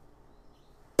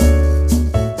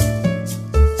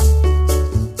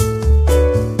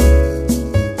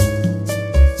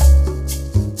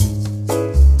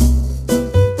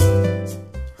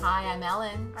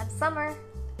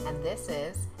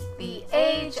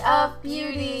of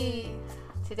Beauty.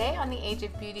 Today on the Age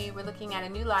of Beauty, we're looking at a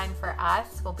new line for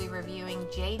us. We'll be reviewing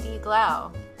JD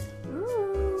Glow.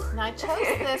 Ooh. Now I chose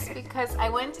this because I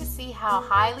wanted to see how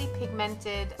highly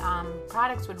pigmented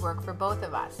products would work for both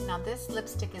of us. Now this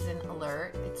lipstick is in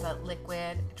Alert. It's a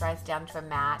liquid, it dries down to a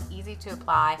matte, easy to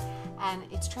apply, and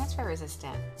it's transfer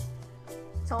resistant.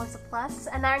 It's always a plus.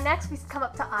 And our next we come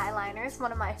up to eyeliners,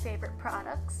 one of my favorite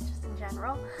products just in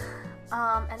general.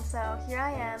 And so here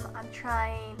I am, I'm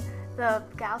trying the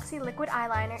Galaxy liquid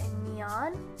eyeliner in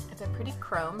Neon. It's a pretty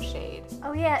chrome shade.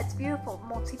 Oh yeah, it's beautiful,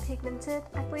 multi-pigmented,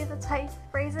 I believe that's how you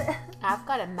phrase it. I've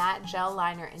got a matte gel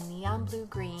liner in Neon Blue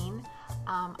Green.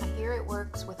 I hear it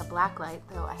works with a black light,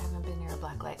 though I haven't been near a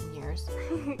black light in years.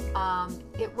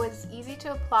 It was easy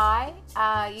to apply.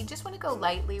 You just want to go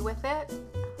lightly with it,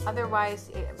 otherwise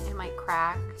it might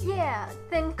crack. Yeah,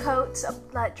 thin coats,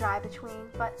 let dry between,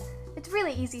 but it's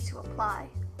really easy to apply.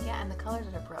 Yeah, and the colors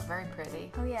are very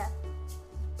pretty. Oh yeah.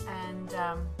 And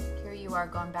here you are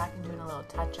going back and doing a little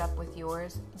touch up with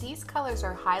yours. These colors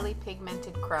are highly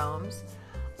pigmented chromes.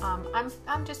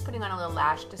 I'm just putting on a little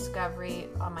lash discovery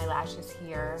on my lashes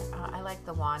here. I like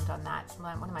the wand on that. It's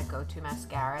one of my go-to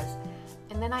mascaras.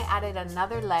 And then I added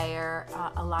another layer,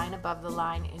 a line above the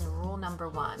line in Rule Number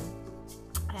 1.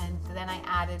 And then I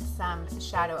added some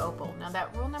Shadow Opal. Now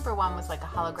that Rule Number 1 was like a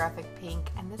holographic pink,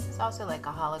 and this is also like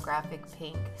a holographic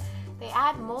pink. They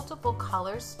add multiple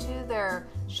colors to their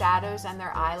shadows and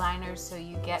their eyeliners so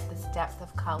you get this depth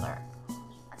of color.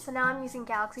 So now I'm using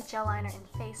Galaxy Gel Liner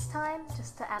in FaceTime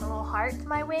just to add a little heart to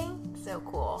my wing. So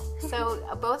cool. So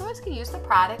both of us could use the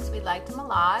products. We liked them a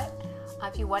lot.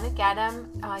 If you want to get them,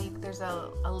 there's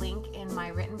a link in my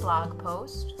written blog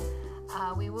post.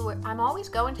 I'm always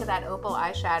going to that opal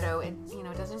eyeshadow. It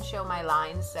doesn't show my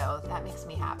lines, so that makes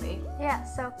me happy. Yeah,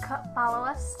 so follow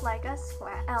us, like us. We're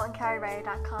at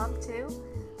ellencarrywriter.com too.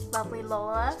 Lovely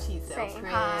Lola. She's so saying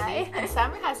pretty. hi. And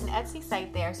Summer has an Etsy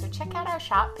site there, so check out our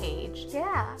shop page.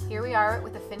 Yeah. Here we are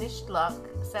with a finished look.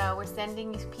 So we're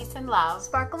sending you peace and love.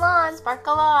 Sparkle on.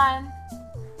 Sparkle on.